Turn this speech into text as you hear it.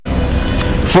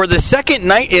For the second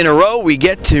night in a row, we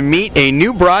get to meet a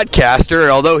new broadcaster.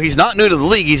 Although he's not new to the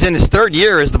league, he's in his third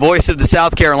year as the voice of the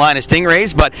South Carolina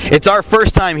Stingrays, but it's our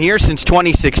first time here since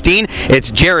 2016.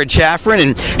 It's Jared Shafran.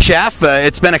 And Shaff,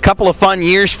 it's been a couple of fun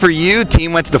years for you.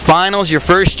 Team went to the finals your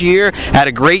first year, had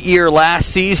a great year last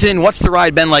season. What's the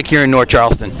ride been like here in North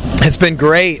Charleston? It's been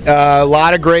great. A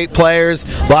lot of great players,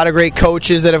 a lot of great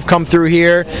coaches that have come through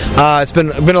here. It's been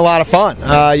a lot of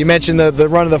fun. You mentioned the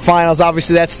run of the finals.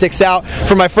 Obviously, that sticks out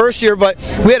for my first year, but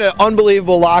we had an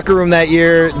unbelievable locker room that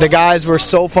year. The guys were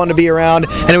so fun to be around,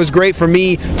 and it was great for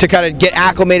me to kind of get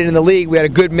acclimated in the league. We had a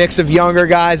good mix of younger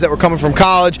guys that were coming from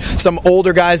college, some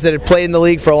older guys that had played in the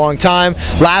league for a long time.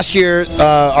 Last year,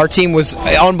 our team was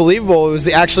unbelievable. It was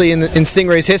actually in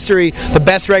Stingrays history the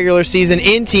best regular season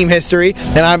in team history,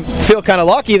 and I feel kind of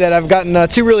lucky that I've gotten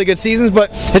two really good seasons, but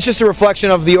it's just a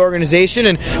reflection of the organization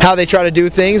and how they try to do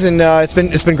things, and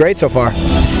it's been great so far.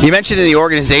 You mentioned in the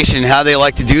organization how they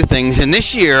like to do things, and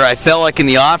this year I felt like in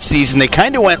the offseason they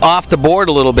kind of went off the board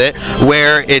a little bit,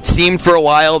 where it seemed for a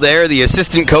while there the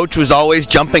assistant coach was always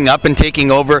jumping up and taking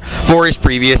over for his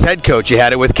previous head coach. You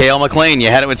had it with Cale McLean, you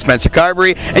had it with Spencer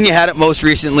Carberry, and you had it most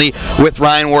recently with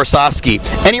Ryan Warsofsky.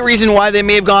 Any reason why they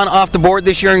may have gone off the board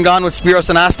this year and gone with Spiros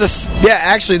Anastas? Yeah,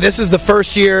 actually, this is the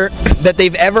first year that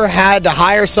they've ever had to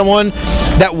hire someone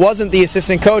that wasn't the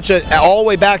assistant coach, all the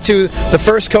way back to the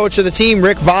first coach of the team,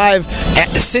 Rick Vive.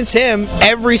 Since him,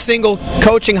 every single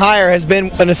coaching hire has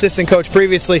been an assistant coach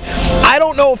previously. I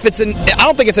don't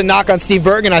think it's a knock on Steve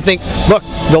Bergen. I think, look,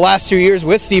 the last 2 years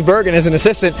with Steve Bergen as an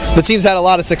assistant, the team's had a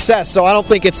lot of success. So I don't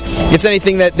think it's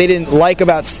anything that they didn't like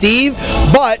about Steve.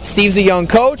 But Steve's a young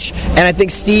coach, and I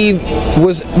think Steve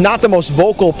was not the most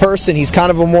vocal person. He's kind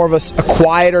of more of a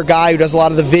quieter guy who does a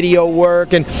lot of the video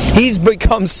work, and he's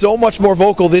become so much more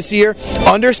vocal this year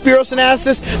under Spiros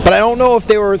Anastas. But I don't know if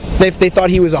they thought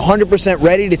he was 100%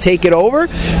 ready to take it over.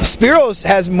 Spiros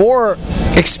has more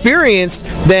experience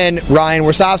than Ryan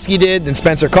Warsofsky did, than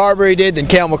Spencer Carberry did, than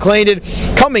Cale McLean did.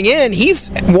 Coming in,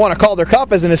 he's won a Calder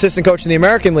Cup as an assistant coach in the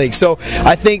American League. So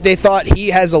I think they thought he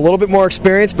has a little bit more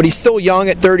experience, but he's still young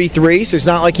at 33, so it's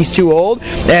not like he's too old.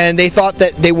 And they thought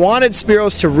that they wanted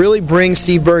Spiros to really bring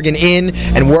Steve Bergen in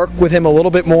and work with him a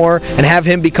little bit more and have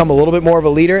him become a little bit more of a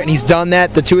leader, and he's done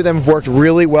that. The two of them have worked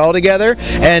really well together.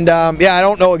 And I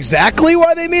don't know exactly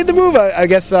why they made the move. I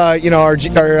guess our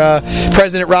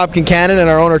president Rob Kincannon and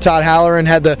our owner Todd Halloran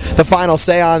had the final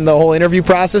say on the whole interview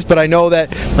process, but I know that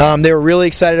they were really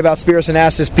excited about Spiros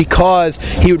Anastas because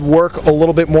he would work a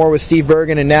little bit more with Steve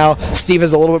Bergen, and now Steve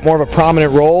has a little bit more of a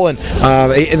prominent role, and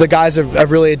the guys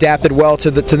have really adapted well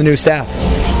to the new staff.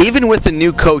 Even with the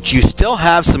new coach, you still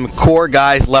have some core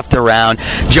guys left around.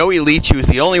 Joey Leach, who's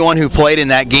the only one who played in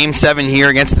that Game 7 here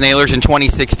against the Nailers in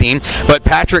 2016, but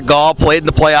Patrick Gall played in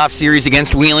the playoff series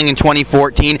against Wheeling in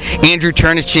 2014. Andrew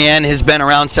Chernichan has been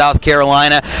around South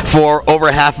Carolina for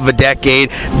over half of a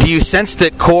decade. Do you sense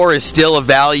that core is still a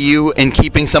value in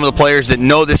keeping some of the players that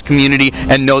know this community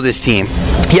and know this team?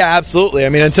 Yeah, absolutely. I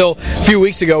mean, until a few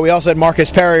weeks ago, we also had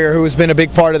Marcus Perrier, who has been a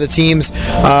big part of the teams.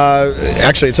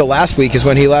 Actually, until last week is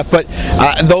when he left. But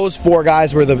those four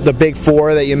guys were the big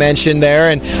four that you mentioned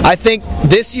there. And I think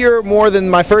this year, more than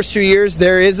my first 2 years,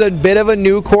 there is a bit of a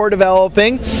new core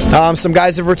developing. Some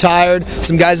guys have retired.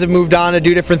 Some guys have moved on to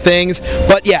do different things.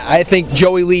 But yeah, I think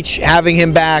Joey Leach, having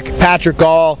him back, Patrick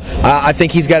Gall, I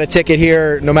think he's got a ticket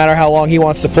here no matter how long he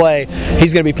wants to play.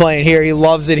 He's going to be playing here. He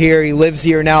loves it here. He lives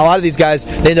here. Now, a lot of these guys,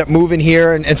 they end up moving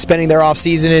here and spending their off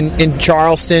season in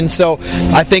Charleston. So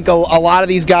I think a lot of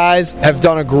these guys have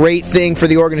done a great thing for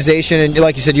the organization. And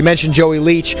like you said, you mentioned Joey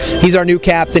Leach. He's our new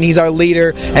captain. He's our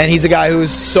leader. And he's a guy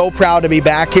who's so proud to be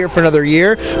back here for another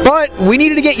year. But we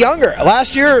needed to get younger.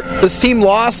 Last year, this team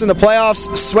lost in the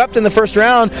playoffs, swept in the first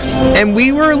round, and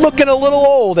we were looking a little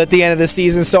old at the end of the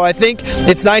season. So I think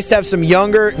it's nice to have some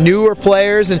younger, newer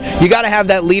players. And you got to have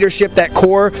that leadership, that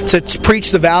core to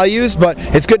preach the values. But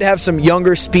it's good to have some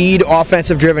younger, speed,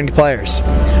 offensive-driven players.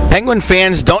 Penguin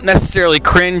fans don't necessarily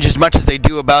cringe as much as they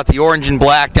do about the orange and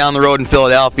black down the road in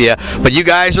Philadelphia, but you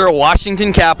guys are a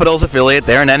Washington Capitals affiliate.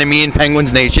 They're an enemy in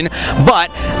Penguins Nation, but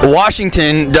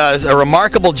Washington does a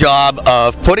remarkable job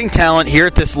of putting talent here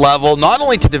at this level, not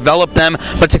only to develop them,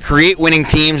 but to create winning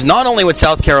teams, not only with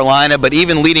South Carolina, but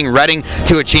even leading Reading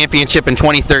to a championship in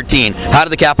 2013. How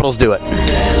did the Capitals do it?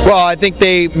 Well, I think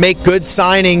they make good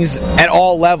signings at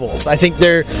all levels. I think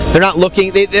they're not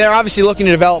looking. They're obviously looking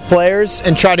to develop players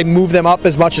and try to move them up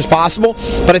as much as possible.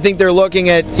 But I think they're looking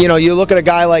at, you look at a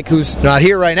guy like who's not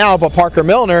here right now, but Parker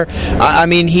Milner. I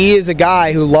mean, he is a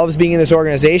guy who loves being in this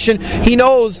organization. He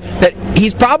knows that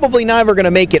he's probably never going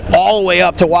to make it all the way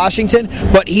up to Washington,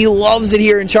 but he loves it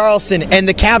here in Charleston. And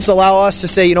the Caps allow us to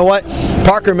say, you know what?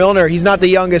 Parker Milner, he's not the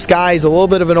youngest guy. He's a little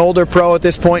bit of an older pro at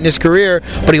this point in his career,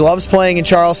 but he loves playing in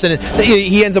Charleston.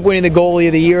 He ends up winning the goalie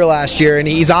of the year last year, and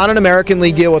he's on an American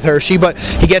League deal with Hershey, but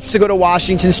he gets to go to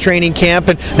Washington's training camp,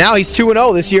 and now he's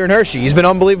 2-0 this year in Hershey. He's been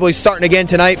unbelievable. He's starting again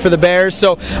tonight for the Bears,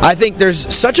 so I think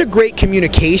there's such a great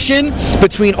communication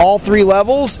between all three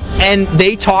levels, and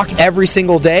they talk every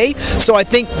single day. So I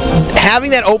think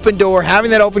having that open door,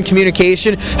 having that open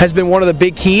communication has been one of the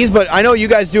big keys, but I know you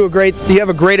guys you have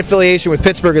a great affiliation with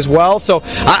Pittsburgh as well, so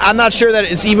I'm not sure that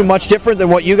it's even much different than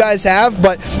what you guys have,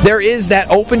 but there is that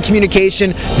open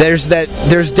communication. There's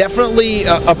definitely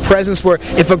a presence where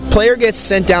if a player gets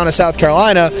sent down to South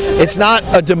Carolina, it's not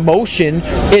a demotion,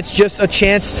 it's just a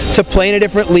chance to play in a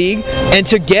different league and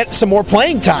to get some more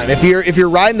playing time. If you're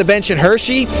riding the bench in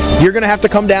Hershey, you're going to have to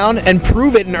come down and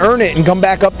prove it and earn it and come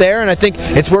back up there, and I think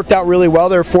it's worked out really well.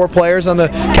 There are 4 players on the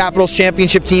Capitals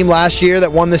championship team last year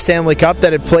that won the Stanley Cup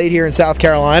that had played here in South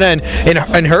Carolina, and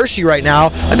in Hershey right now,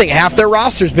 I think half their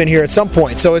roster's been here at some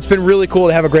point, so it's been really cool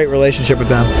to have a great relationship with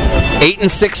them.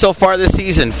 8-6 so far this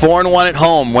season, 4-1 at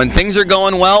home. When things are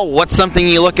going well, what's something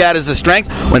you look at as a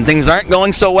strength? When things aren't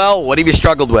going so well, what have you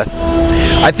struggled with?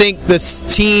 I think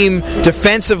this team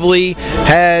defensively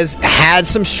has had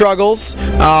some struggles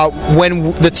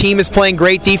when the team is playing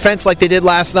great defense like they did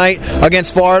last night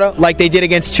against Florida, like they did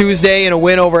against Tuesday in a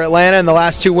win over Atlanta in the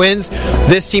last 2 wins.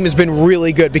 This team has been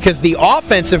really good because the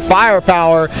offensive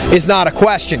firepower is not a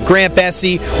question. Grant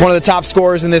Bessie, one of the top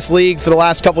scorers in this league for the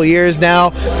last couple of years now,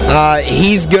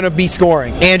 he's going to be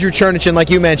scoring. Andrew Chernichin,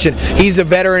 like you mentioned, he's a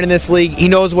veteran in this league. He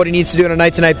knows what he needs to do on a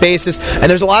night-to-night basis, and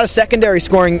there's a lot of secondary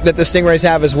scoring that the Stingrays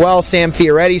have as well. Sam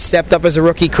Fioretti stepped up as a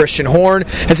rookie. Christian Horn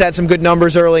has had some good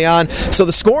numbers early on. So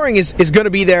the scoring is going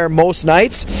to be there most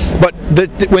nights, but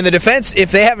when the defense,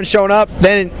 if they haven't shown up,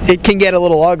 then it can get a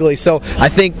little ugly. So I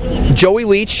think Joey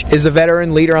Leach is a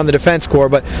veteran leader on the defense corps,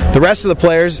 but the rest of the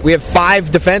players, we have 5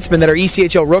 defensemen that are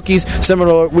ECHL rookies, similar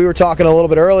to what we were talking a little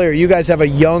bit earlier. You guys have a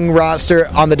young roster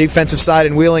on the defensive side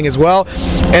in Wheeling as well,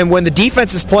 and when the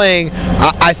defense is playing,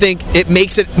 I think it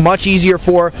makes it much easier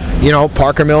for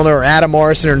Parker Milner or Adam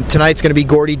Morrison, or tonight's going to be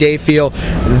Gordy Dayfield.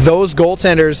 Those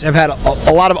goaltenders have had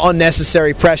a lot of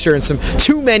unnecessary pressure and some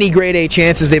too many grade A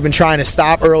chances they've been trying to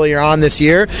stop earlier on this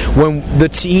year. When the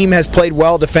team has played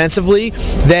well defensively,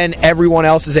 then everyone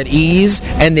else is at ease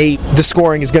and the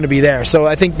scoring is going to be there. So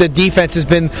I think the defense has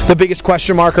been the biggest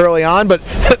question mark early on, but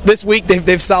this week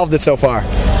they've solved it so far.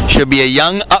 Should be a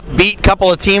young, upbeat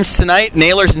couple of teams tonight,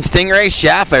 Nailers and Stingrays.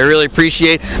 Schaff, I really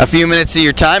appreciate a few minutes of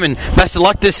your time, and best of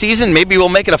luck this season. Maybe we'll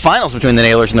make it a finals between the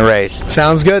Nailers and the Rays.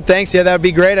 Sounds good. Thanks. Yeah, that would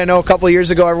be great. I know a couple of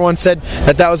years ago everyone said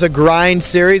that was a grind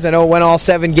series. I know it went all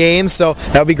 7 games, so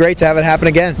that would be great to have it happen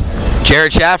again.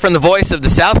 Jared Schaffron, the voice of the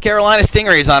South Carolina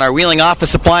Stingrays, on our Wheeling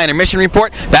Office Supply Intermission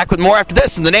Report. Back with more after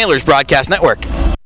this on the Nailers Broadcast Network.